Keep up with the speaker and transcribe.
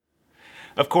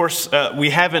Of course, we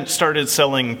haven't started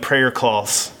selling prayer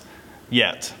cloths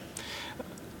yet.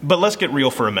 But let's get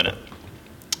real for a minute.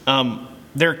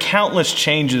 There are countless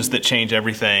changes that change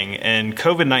everything, and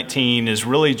COVID-19 is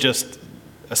really just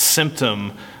a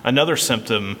symptom, another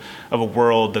symptom of a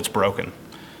world that's broken.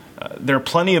 There are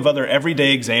plenty of other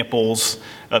everyday examples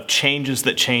of changes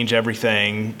that change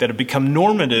everything that have become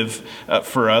normative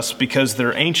for us because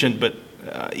they're ancient, but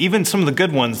even some of the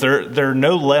good ones, they're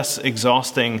no less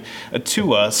exhausting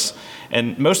to us.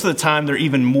 And most of the time, they're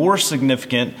even more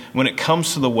significant when it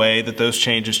comes to the way that those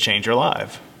changes change our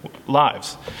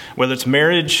lives. Whether it's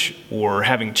marriage or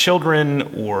having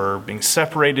children or being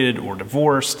separated or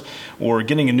divorced or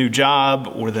getting a new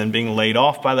job or then being laid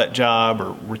off by that job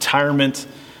or retirement,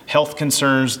 health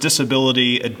concerns,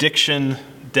 disability, addiction,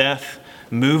 death,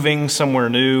 moving somewhere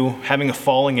new, having a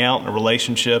falling out in a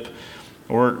relationship,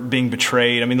 or being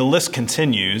betrayed. I mean, the list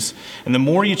continues. And the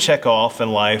more you check off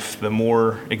in life, the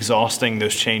more exhausting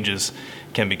those changes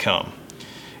can become.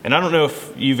 And I don't know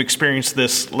if you've experienced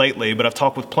this lately, but I've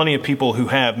talked with plenty of people who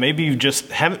have. Maybe you just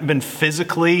haven't been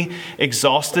physically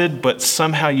exhausted, but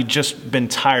somehow you've just been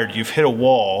tired. You've hit a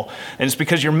wall, and it's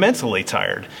because you're mentally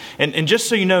tired. And just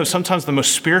so you know, sometimes the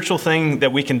most spiritual thing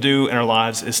that we can do in our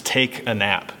lives is take a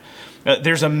nap.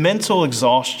 There's a mental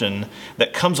exhaustion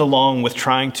that comes along with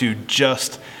trying to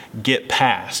just get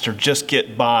past or just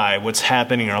get by what's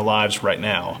happening in our lives right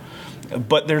now.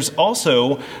 But there's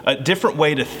also a different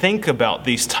way to think about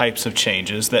these types of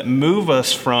changes that move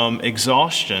us from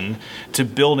exhaustion to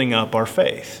building up our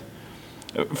faith.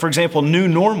 For example, new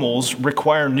normals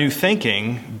require new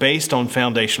thinking based on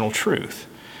foundational truth.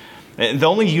 The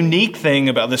only unique thing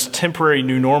about this temporary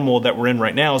new normal that we're in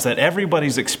right now is that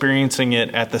everybody's experiencing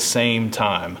it at the same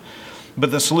time.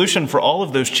 But the solution for all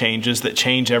of those changes that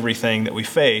change everything that we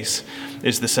face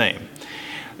is the same.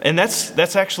 And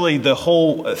that's actually the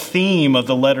whole theme of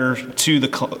the letter to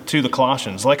the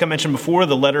Colossians. Like I mentioned before,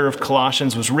 the letter of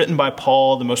Colossians was written by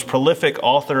Paul, the most prolific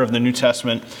author of the New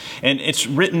Testament. And it's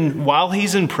written while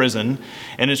he's in prison,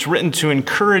 and it's written to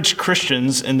encourage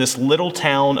Christians in this little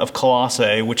town of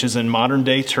Colossae, which is in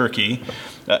modern-day Turkey.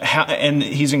 And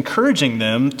he's encouraging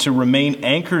them to remain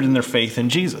anchored in their faith in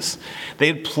Jesus. They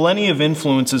had plenty of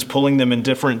influences pulling them in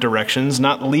different directions,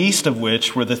 not least of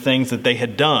which were the things that they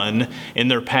had done in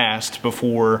their past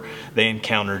before they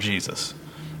encountered Jesus.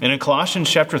 And in Colossians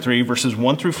chapter 3, verses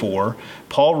 1 through 4,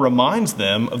 Paul reminds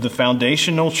them of the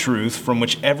foundational truth from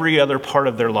which every other part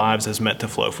of their lives is meant to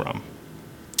flow from.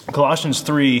 Colossians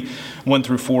 3, 1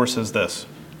 through 4 says this: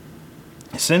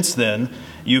 "Since then,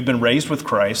 you have been raised with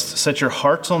Christ. Set your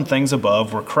hearts on things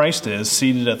above, where Christ is,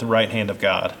 seated at the right hand of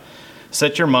God.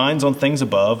 Set your minds on things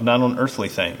above, not on earthly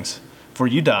things. For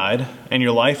you died, and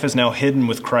your life is now hidden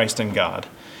with Christ in God.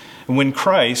 And when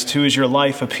Christ, who is your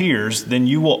life, appears, then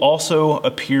you will also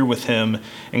appear with him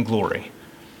in glory."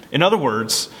 In other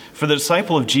words, for the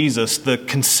disciple of Jesus, the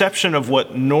conception of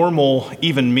what normal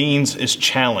even means is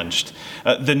challenged.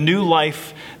 The new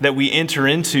life that we enter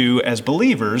into as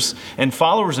believers and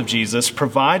followers of Jesus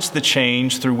provides the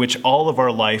change through which all of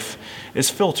our life is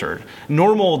filtered.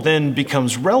 Normal then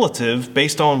becomes relative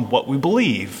based on what we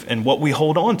believe and what we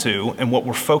hold on to and what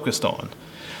we're focused on.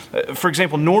 For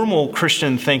example, normal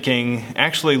Christian thinking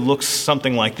actually looks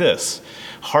something like this: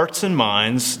 hearts and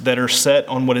minds that are set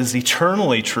on what is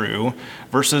eternally true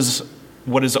versus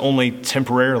what is only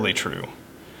temporarily true.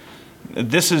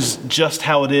 This is just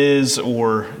how it is,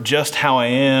 or just how I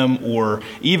am, or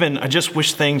even I just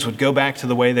wish things would go back to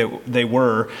the way they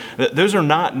were. Those are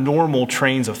not normal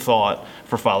trains of thought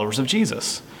for followers of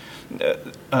Jesus.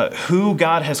 Who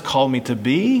God has called me to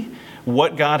be,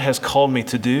 what God has called me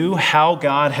to do, how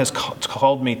God has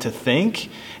called me to think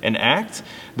and act,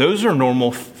 those are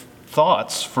normal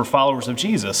thoughts for followers of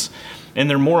Jesus. And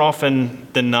they're more often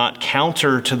than not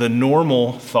counter to the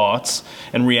normal thoughts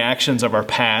and reactions of our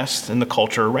past and the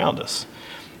culture around us.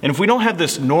 And if we don't have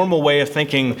this normal way of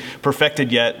thinking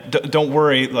perfected yet, don't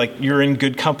worry, like, you're in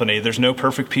good company. There's no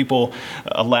perfect people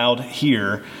allowed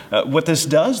here. What this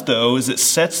does, though, is it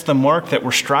sets the mark that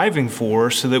we're striving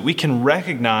for so that we can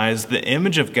recognize the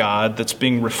image of God that's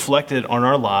being reflected on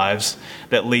our lives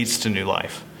that leads to new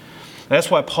life. That's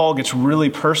why Paul gets really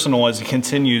personal as he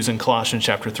continues in Colossians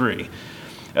chapter 3.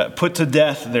 "Put to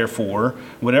death, therefore,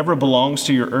 whatever belongs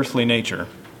to your earthly nature: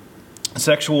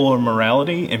 sexual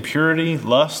immorality, impurity,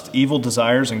 lust, evil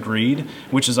desires, and greed,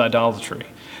 which is idolatry.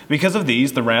 Because of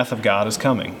these, the wrath of God is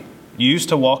coming. You used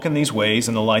to walk in these ways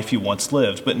in the life you once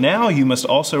lived, but now you must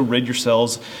also rid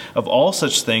yourselves of all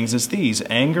such things as these: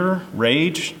 anger,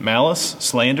 rage, malice,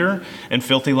 slander, and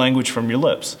filthy language from your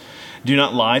lips. Do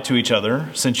not lie to each other,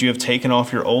 since you have taken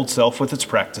off your old self with its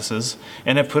practices,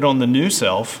 and have put on the new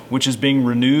self, which is being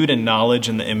renewed in knowledge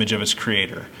in the image of its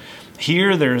Creator.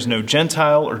 Here there is no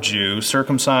Gentile or Jew,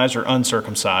 circumcised or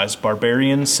uncircumcised,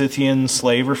 barbarian, Scythian,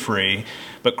 slave or free,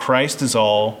 but Christ is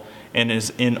all and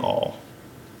is in all.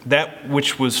 That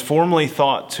which was formerly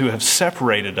thought to have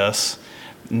separated us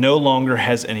no longer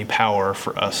has any power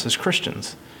for us as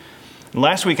Christians.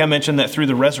 Last week I mentioned that through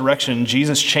the resurrection,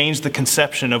 Jesus changed the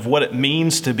conception of what it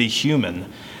means to be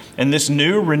human. And this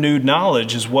new renewed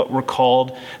knowledge is what we're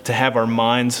called to have our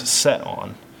minds set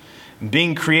on.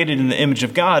 Being created in the image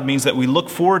of God means that we look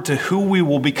forward to who we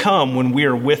will become when we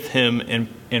are with Him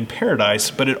in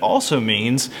paradise, but it also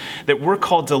means that we're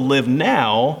called to live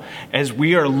now as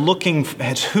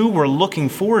who we're looking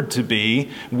forward to be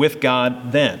with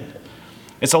God then.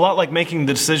 It's a lot like making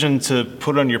the decision to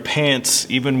put on your pants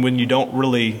even when you don't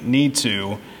really need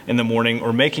to in the morning,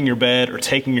 or making your bed or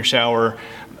taking your shower.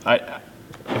 I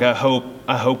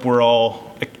hope we're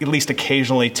all at least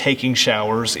occasionally taking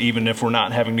showers, even if we're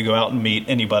not having to go out and meet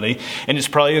anybody. And it's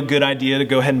probably a good idea to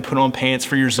go ahead and put on pants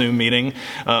for your Zoom meeting.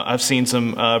 I've seen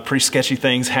some pretty sketchy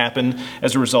things happen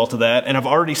as a result of that. And I've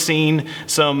already seen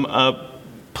some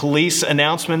police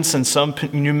announcements in some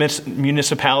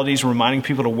municipalities reminding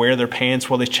people to wear their pants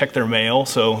while they check their mail.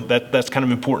 So that's kind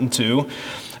of important too.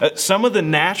 Some of the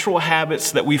natural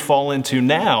habits that we fall into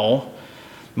now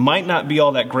might not be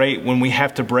all that great when we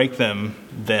have to break them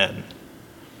then.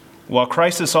 While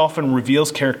crisis often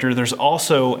reveals character, there's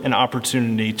also an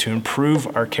opportunity to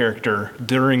improve our character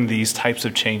during these types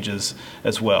of changes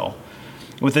as well.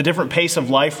 With the different pace of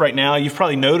life right now, you've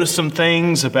probably noticed some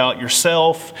things about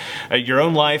yourself, your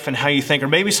own life, and how you think, or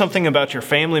maybe something about your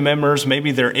family members,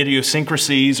 maybe their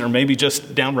idiosyncrasies, or maybe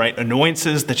just downright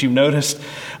annoyances that you've noticed.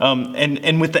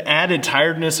 And with the added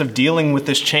tiredness of dealing with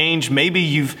this change, maybe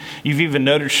you've even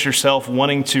noticed yourself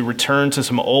wanting to return to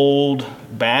some old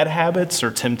bad habits or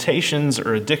temptations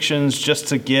or addictions just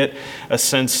to get a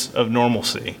sense of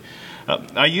normalcy.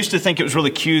 I used to think it was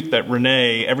really cute that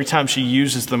Renee, every time she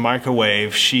uses the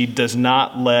microwave, she does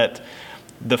not let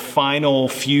the final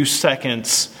few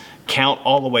seconds count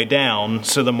all the way down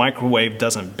so the microwave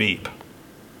doesn't beep.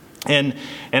 And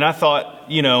I thought,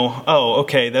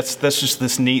 okay, that's just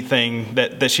this neat thing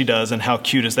that she does, and how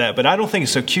cute is that? But I don't think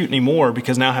it's so cute anymore,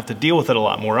 because now I have to deal with it a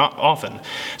lot more often.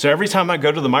 So every time I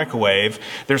go to the microwave,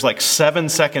 there's like 7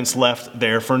 seconds left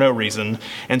there for no reason.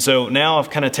 And so now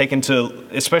I've kind of taken to,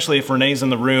 especially if Renee's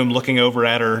in the room, looking over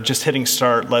at her, just hitting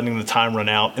start, letting the time run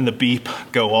out, and the beep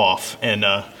go off. And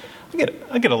I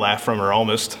get a laugh from her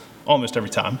almost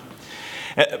every time.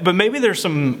 But maybe there's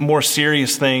some more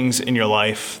serious things in your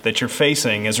life that you're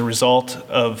facing as a result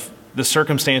of the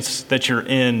circumstance that you're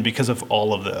in because of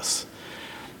all of this.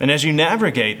 And as you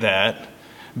navigate that,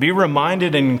 be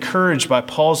reminded and encouraged by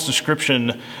Paul's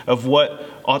description of what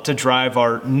ought to drive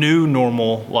our new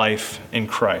normal life in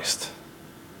Christ.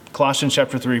 Colossians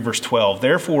chapter 3, verse 12.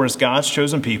 Therefore, as God's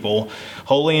chosen people,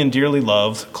 holy and dearly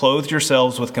loved, clothe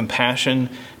yourselves with compassion,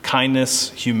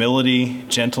 kindness, humility,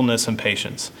 gentleness, and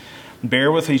patience.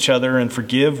 Bear with each other and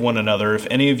forgive one another if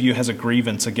any of you has a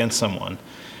grievance against someone.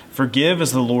 Forgive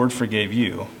as the Lord forgave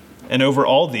you. And over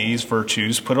all these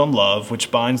virtues put on love, which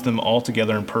binds them all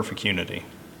together in perfect unity.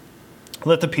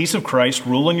 Let the peace of Christ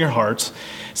rule in your hearts,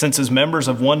 since as members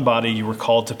of one body you were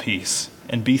called to peace,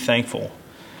 and be thankful.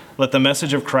 Let the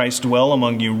message of Christ dwell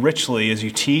among you richly as you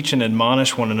teach and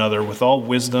admonish one another with all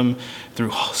wisdom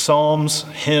through psalms,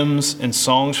 hymns, and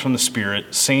songs from the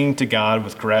Spirit, singing to God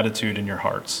with gratitude in your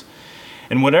hearts.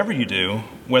 And whatever you do,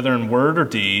 whether in word or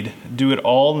deed, do it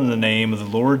all in the name of the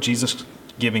Lord Jesus,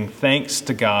 giving thanks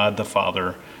to God the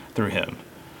Father through Him.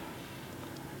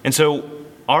 And so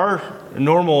our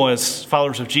normal as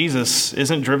followers of Jesus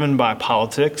isn't driven by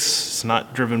politics. It's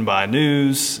not driven by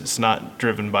news. It's not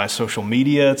driven by social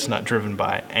media. It's not driven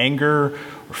by anger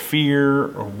or fear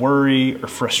or worry or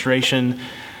frustration.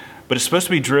 But it's supposed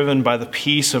to be driven by the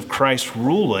peace of Christ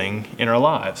ruling in our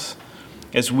lives.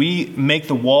 As we make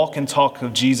the walk and talk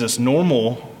of Jesus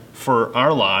normal for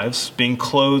our lives, being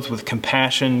clothed with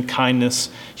compassion, kindness,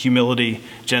 humility,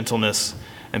 gentleness,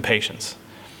 and patience.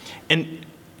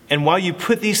 And while you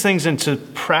put these things into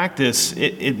practice,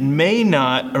 it may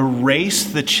not erase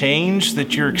the change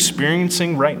that you're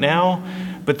experiencing right now,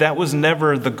 but that was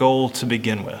never the goal to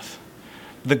begin with.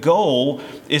 The goal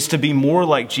is to be more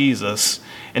like Jesus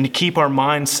and to keep our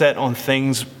mind set on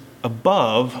things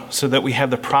above so that we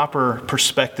have the proper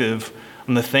perspective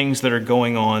on the things that are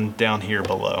going on down here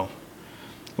below.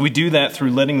 We do that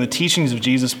through letting the teachings of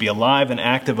Jesus be alive and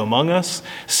active among us,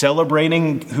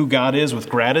 celebrating who God is with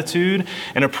gratitude,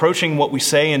 and approaching what we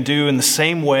say and do in the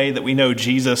same way that we know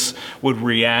Jesus would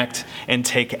react and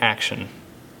take action.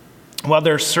 While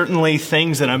there are certainly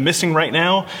things that I'm missing right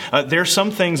now, there are some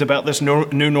things about this new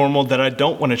normal that I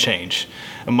don't want to change.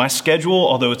 My schedule,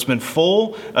 although it's been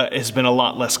full, has been a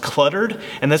lot less cluttered,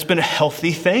 and that's been a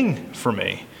healthy thing for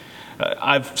me.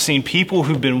 I've seen people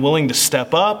who've been willing to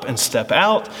step up and step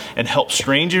out and help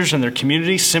strangers in their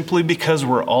community simply because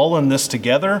we're all in this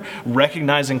together,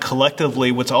 recognizing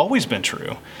collectively what's always been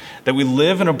true, that we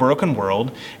live in a broken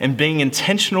world, and being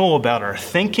intentional about our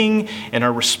thinking and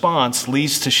our response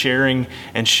leads to sharing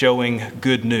and showing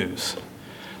good news.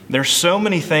 There's so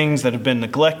many things that have been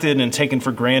neglected and taken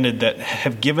for granted that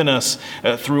have given us,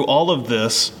 through all of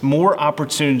this, more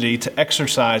opportunity to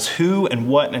exercise who and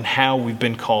what and how we've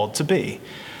been called to be.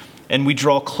 And we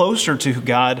draw closer to who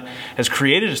God has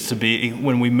created us to be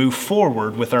when we move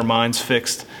forward with our minds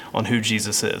fixed on who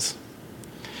Jesus is.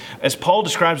 As Paul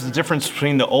describes the difference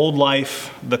between the old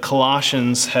life the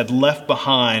Colossians had left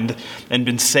behind and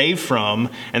been saved from,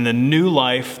 and the new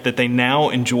life that they now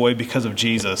enjoy because of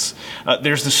Jesus,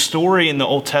 there's the story in the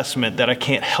Old Testament that I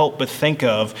can't help but think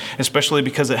of, especially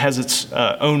because it has its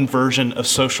own version of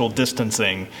social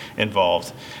distancing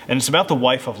involved. And it's about the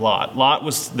wife of Lot. Lot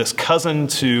was this cousin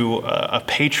to a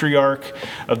patriarch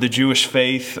of the Jewish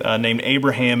faith named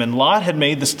Abraham, and Lot had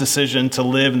made this decision to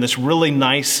live in this really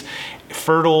nice,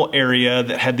 fertile area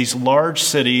that had these large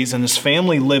cities, and his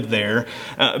family lived there.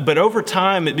 But over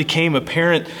time, it became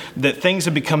apparent that things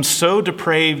had become so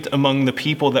depraved among the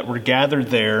people that were gathered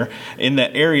there in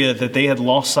that area that they had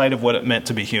lost sight of what it meant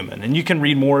to be human. And you can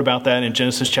read more about that in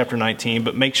Genesis chapter 19,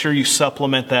 but make sure you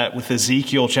supplement that with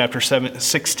Ezekiel chapter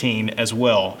 16 as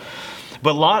well.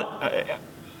 But Lot,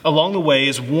 along the way,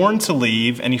 is warned to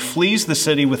leave, and he flees the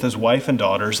city with his wife and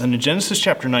daughters. And in Genesis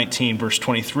chapter 19, verse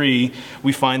 23,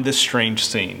 we find this strange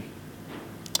scene.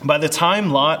 By the time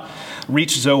Lot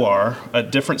reached Zoar, a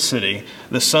different city,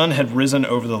 the sun had risen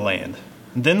over the land.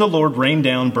 Then the Lord rained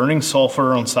down burning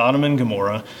sulfur on Sodom and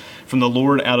Gomorrah from the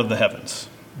Lord out of the heavens.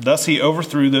 Thus he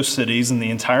overthrew those cities and the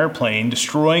entire plain,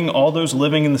 destroying all those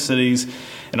living in the cities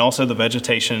and also the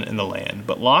vegetation in the land.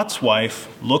 But Lot's wife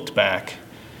looked back,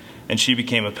 and she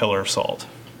became a pillar of salt.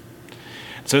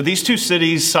 So these two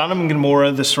cities, Sodom and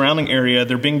Gomorrah, the surrounding area,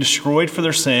 they're being destroyed for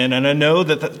their sin. And I know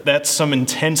that that's some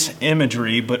intense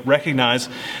imagery, but recognize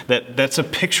that that's a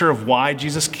picture of why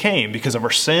Jesus came. Because of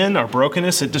our sin, our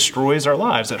brokenness, it destroys our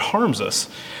lives. It harms us.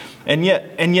 And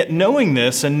yet knowing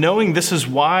this, and knowing this is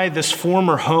why this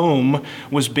former home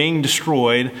was being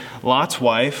destroyed, Lot's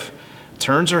wife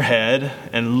turns her head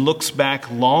and looks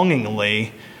back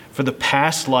longingly for the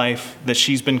past life that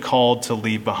she's been called to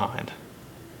leave behind.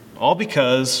 All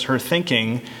because her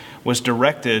thinking was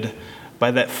directed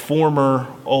by that former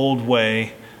old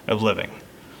way of living.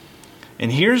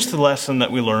 And here's the lesson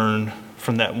that we learn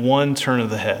from that one turn of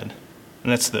the head,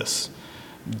 and that's this.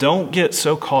 Don't get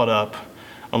so caught up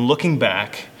on looking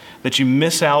back that you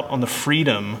miss out on the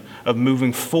freedom of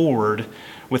moving forward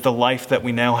with the life that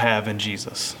we now have in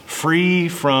Jesus, free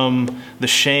from the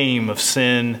shame of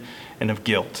sin and of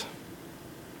guilt.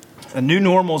 New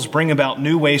normals bring about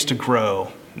new ways to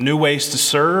grow, new ways to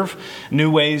serve,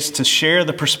 new ways to share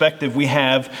the perspective we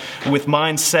have with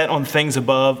minds set on things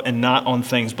above and not on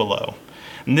things below.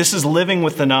 And this is living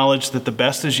with the knowledge that the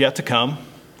best is yet to come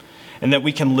and that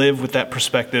we can live with that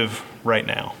perspective right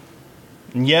now.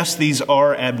 And yes, these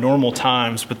are abnormal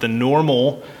times, but the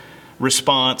normal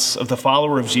response of the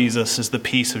follower of Jesus is the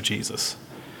peace of Jesus.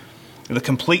 The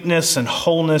completeness and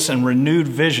wholeness and renewed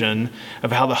vision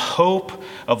of how the hope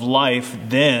of life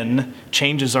then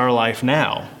changes our life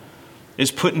now is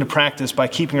put into practice by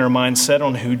keeping our minds set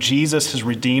on who Jesus has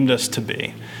redeemed us to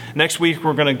be. Next week,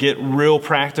 we're going to get real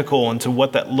practical into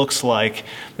what that looks like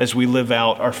as we live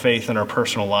out our faith in our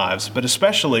personal lives. But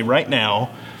especially right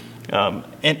now,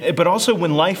 but also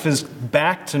when life is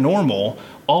back to normal,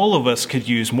 all of us could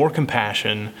use more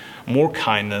compassion, more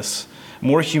kindness,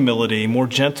 more humility, more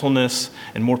gentleness,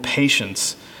 and more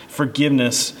patience,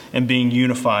 forgiveness, and being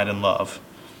unified in love.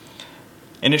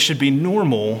 And it should be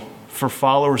normal for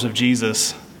followers of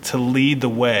Jesus to lead the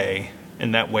way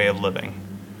in that way of living.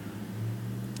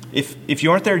 If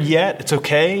you aren't there yet, it's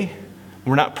okay.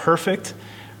 We're not perfect,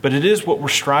 but it is what we're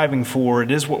striving for. It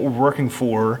is what we're working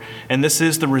for. And this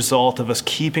is the result of us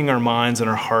keeping our minds and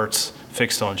our hearts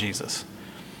fixed on Jesus.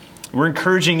 We're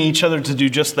encouraging each other to do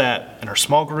just that in our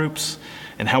small groups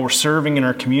and how we're serving in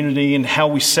our community and how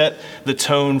we set the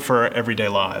tone for our everyday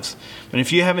lives. And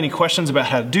if you have any questions about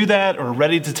how to do that or are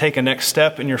ready to take a next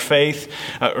step in your faith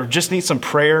or just need some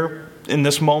prayer, in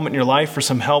this moment in your life for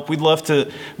some help, we'd love to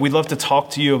talk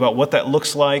to you about what that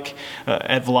looks like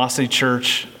at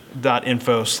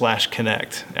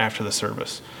velocitychurch.info/connect after the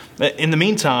service. In the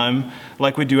meantime,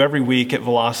 like we do every week at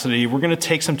Velocity, we're going to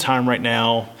take some time right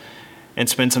now and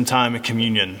spend some time in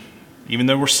communion. Even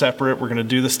though we're separate, we're going to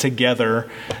do this together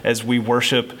as we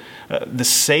worship the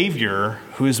Savior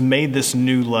who has made this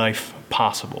new life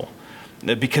possible.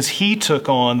 Because he took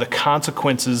on the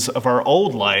consequences of our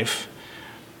old life,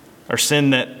 our sin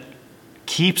that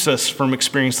keeps us from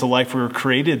experiencing the life we were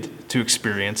created to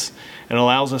experience, and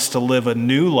allows us to live a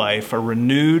new life, a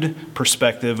renewed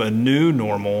perspective, a new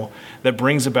normal that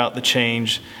brings about the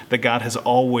change that God has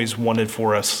always wanted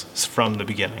for us from the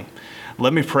beginning.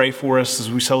 Let me pray for us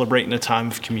as we celebrate in a time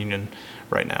of communion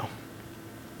right now.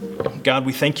 God,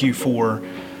 we thank you for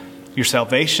your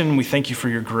salvation. We thank you for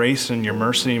your grace and your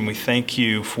mercy, and we thank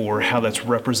you for how that's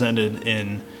represented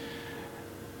in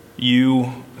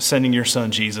you sending your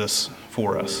son Jesus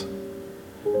for us.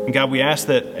 And God, we ask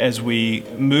that as we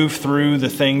move through the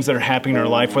things that are happening in our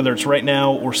life, whether it's right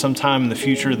now or sometime in the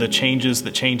future, the changes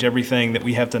that change everything that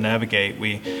we have to navigate,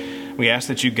 we ask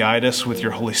that you guide us with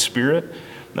your Holy Spirit,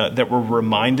 that we're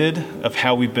reminded of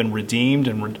how we've been redeemed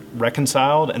and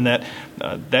reconciled, and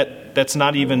that's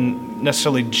not even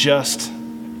necessarily just,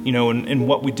 in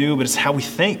what we do, but it's how we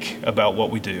think about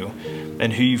what we do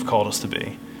and who you've called us to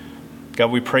be. God,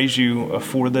 we praise you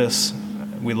for this.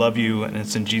 We love you, and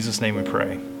it's in Jesus' name we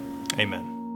pray. Amen.